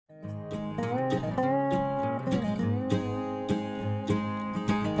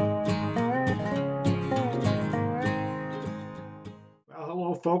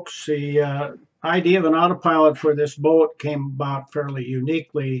folks. The idea of an autopilot for this boat came about fairly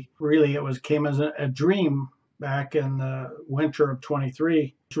uniquely. Really, came as a dream back in the winter of 23.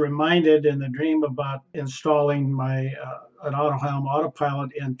 I was reminded in the dream about installing an Autohelm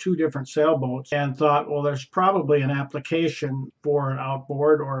Autopilot in 2 different sailboats, and thought, well, there's probably an application for an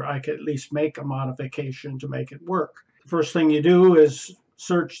outboard, or I could at least make a modification to make it work. First thing you do is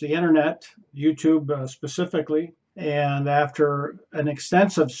search the internet, YouTube specifically. And after an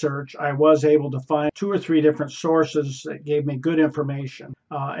extensive search, I was able to find 2 or 3 different sources that gave me good information.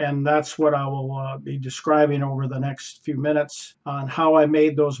 And that's what I will be describing over the next few minutes on how I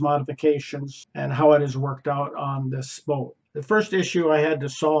made those modifications and how it has worked out on this boat. The first issue I had to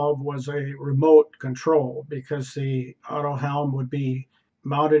solve was a remote control, because the auto helm would be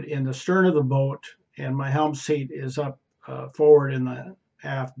mounted in the stern of the boat, and my helm seat is up forward in the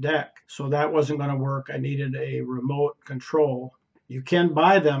aft deck. So that wasn't going to work. I needed a remote control. You can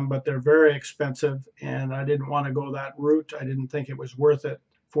buy them, but they're very expensive, and I didn't want to go that route. I didn't think it was worth it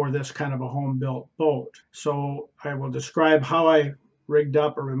for this kind of a home-built boat. So I will describe how I rigged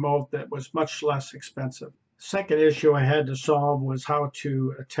up a remote that was much less expensive. Second issue I had to solve was how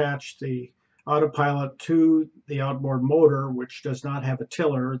to attach the Autopilot to the outboard motor, which does not have a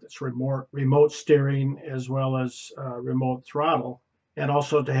tiller. That's remote steering as well as remote throttle. And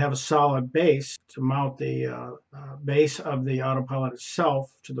also to have a solid base to mount the base of the Autopilot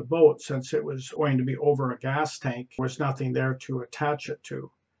itself to the boat, since it was going to be over a gas tank. There was nothing there to attach it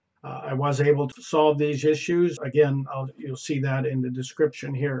to. I was able to solve these issues. Again, you'll see that in the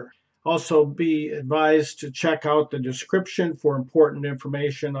description here. Also, be advised to check out the description for important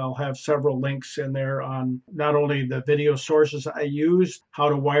information. I'll have several links in there on not only the video sources I used, how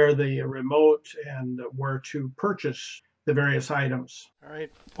to wire the remote, and where to purchase the various items. All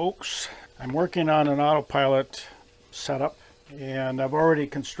right, folks, I'm working on an Autopilot setup, and I've already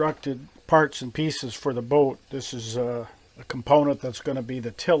constructed parts and pieces for the boat. This is a component that's going to be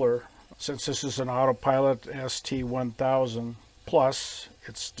the tiller. Since this is an Autopilot ST-1000 Plus,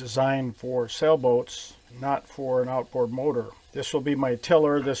 it's designed for sailboats, not for an outboard motor. This will be my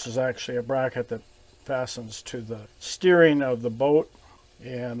tiller. This is actually a bracket that fastens to the steering of the boat,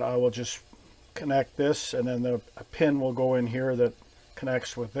 and I will just connect this, and then a pin will go in here that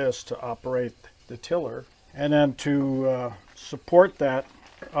connects with this to operate the tiller. And then to support that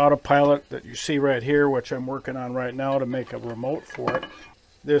Autopilot that you see right here, which I'm working on right now to make a remote for it,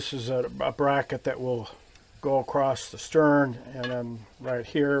 this is a bracket that will go across the stern, and then right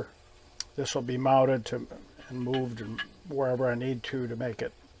here this will be mounted and moved wherever I need to make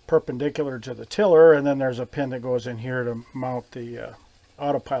it perpendicular to the tiller. And then there's a pin that goes in here to mount the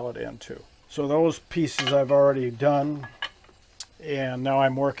Autopilot into. So those pieces I've already done, and now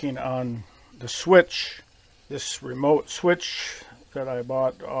I'm working on the switch, this remote switch that I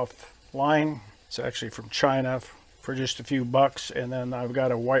bought offline. It's actually from China for just a few bucks, and then I've got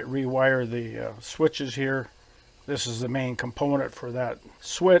to rewire the switches here. This is the main component for that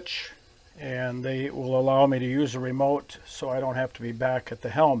switch, and they will allow me to use the remote so I don't have to be back at the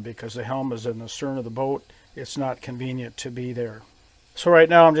helm, because the helm is in the stern of the boat. It's not convenient to be there. So right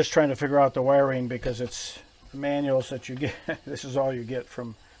now I'm just trying to figure out the wiring, because it's the manuals that you get. This is all you get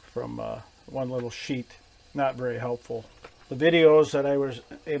from one little sheet. Not very helpful. The videos that I was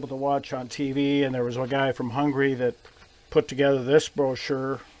able to watch on TV, and there was a guy from Hungary that put together this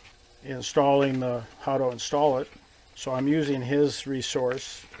brochure installing how to install it. So I'm using his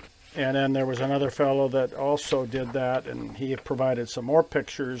resource. And then there was another fellow that also did that, and he provided some more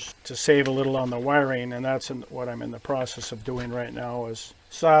pictures to save a little on the wiring, and that's what I'm in the process of doing right now, is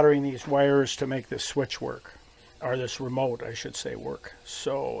soldering these wires to make this switch work, or this remote I should say work.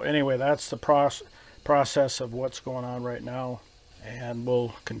 So anyway, that's the process of what's going on right now, and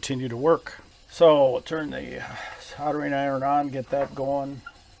we'll continue to work. So we'll turn the soldering iron on, get that going.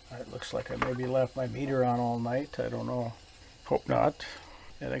 It looks like I maybe left my meter on all night. I don't know. Hope not.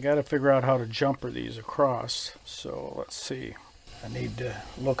 And I got to figure out how to jumper these across. So let's see. I need to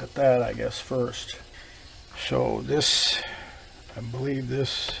look at that, I guess, first. So this, I believe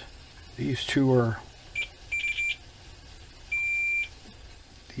these two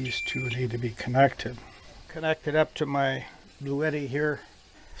need to be connected. Connected up to my Bluetti here,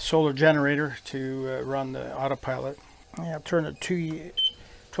 solar generator to run the Autopilot. I'll turn the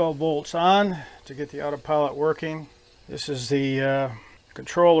 12 volts on to get the Autopilot working. This is the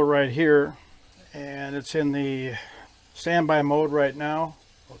controller right here, and it's in the standby mode right now.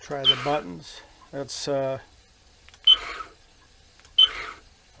 We'll try the buttons. That's a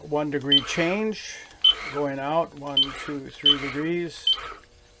 1 degree change, going out 1, 2, 3 degrees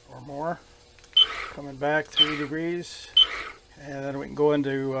or more, coming back 3 degrees, And then we can go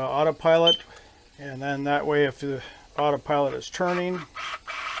into Autopilot, and then that way if the Autopilot is turning,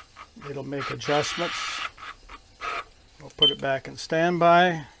 it'll make adjustments. We'll put it back in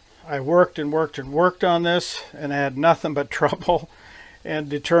standby. I worked and worked and worked on this and had nothing but trouble, and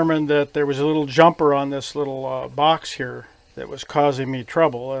determined that there was a little jumper on this little box here that was causing me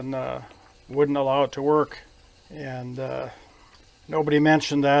trouble and wouldn't allow it to work. And nobody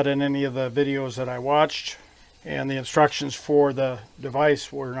mentioned that in any of the videos that I watched, and the instructions for the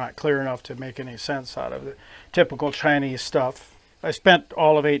device were not clear enough to make any sense out of it. Typical Chinese stuff. I spent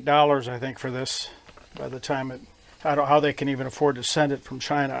all of $8, I think, for this. By the time it, I don't know how they can even afford to send it from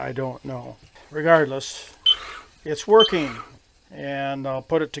China, I don't know. Regardless, it's working, and I'll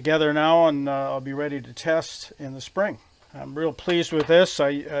put it together now, and I'll be ready to test in the spring. I'm real pleased with this.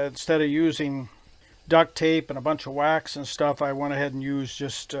 Instead of using duct tape and a bunch of wax and stuff, I went ahead and used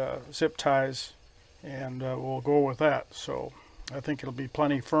just zip ties, and we'll go with that. So I think it'll be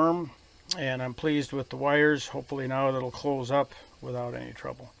plenty firm, and I'm pleased with the wires. Hopefully now it'll close up without any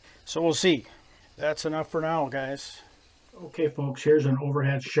trouble. So we'll see. That's enough for now, guys. Okay, folks, here's an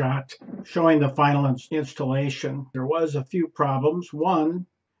overhead shot showing the final installation. There was a few problems. One,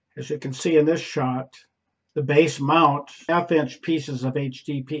 as you can see in this shot, the base mount, half-inch pieces of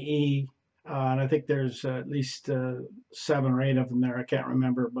HDPE, and I think there's at least 7 or 8 of them there. I can't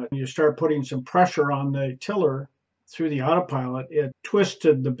remember. But when you start putting some pressure on the tiller through the Autopilot, it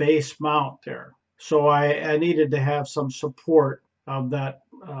twisted the base mount there. So I needed to have some support of that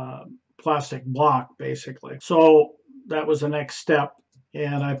plastic block, basically. So that was the next step,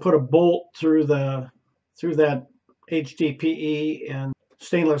 and I put a bolt through that HDPE and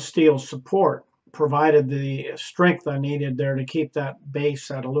stainless steel support, provided the strength I needed there to keep that base,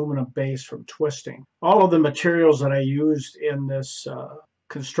 that aluminum base, from twisting. All of the materials that I used in this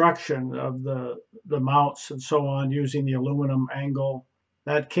construction of the mounts and so on, using the aluminum angle,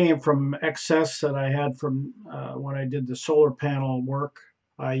 that came from excess that I had from when I did the solar panel work.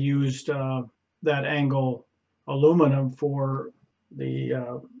 I used that angle aluminum for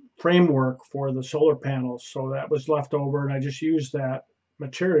the framework for the solar panels, so that was left over, and I just used that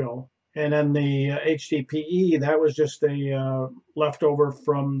material. And then the HDPE, that was just a leftover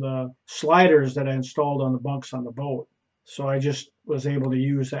from the sliders that I installed on the bunks on the boat. So I just was able to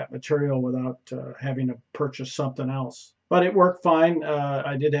use that material without having to purchase something else. But it worked fine.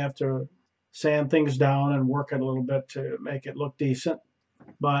 I did have to sand things down and work it a little bit to make it look decent.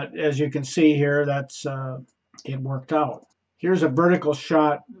 But as you can see here, that's it worked out. Here's a vertical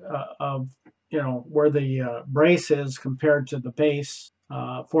shot of where the brace is compared to the base.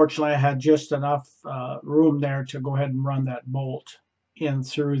 Fortunately, I had just enough room there to go ahead and run that bolt in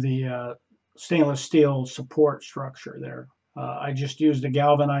through the stainless steel support structure there. I just used a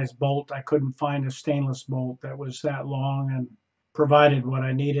galvanized bolt. I couldn't find a stainless bolt that was that long and provided what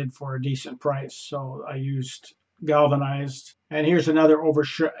I needed for a decent price. So I used galvanized. And here's another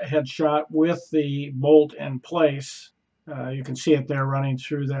overhead shot with the bolt in place. You can see it there running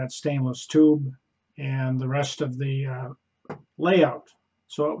through that stainless tube and the rest of the layout.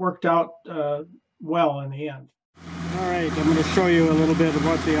 So it worked out well in the end. All right, I'm going to show you a little bit of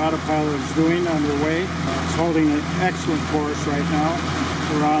what the Autopilot is doing underway. It's holding an excellent course right now.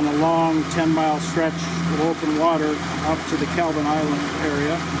 We're on a long 10-mile stretch of open water up to the Calvin Island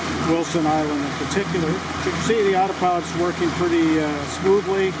area, Wilson Island in particular. As you can see, the Autopilot's working pretty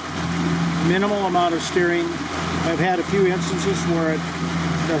smoothly, minimal amount of steering. I've had a few instances where it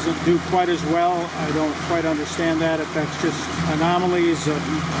doesn't do quite as well. I don't quite understand that, if that's just anomalies of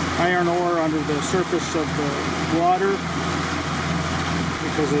iron ore under the surface of the water,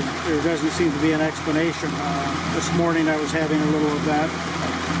 because there doesn't seem to be an explanation. This morning I was having a little of that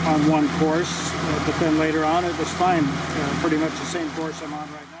on one course, but then later on it was fine. Pretty much the same course I'm on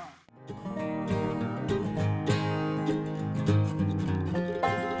right now.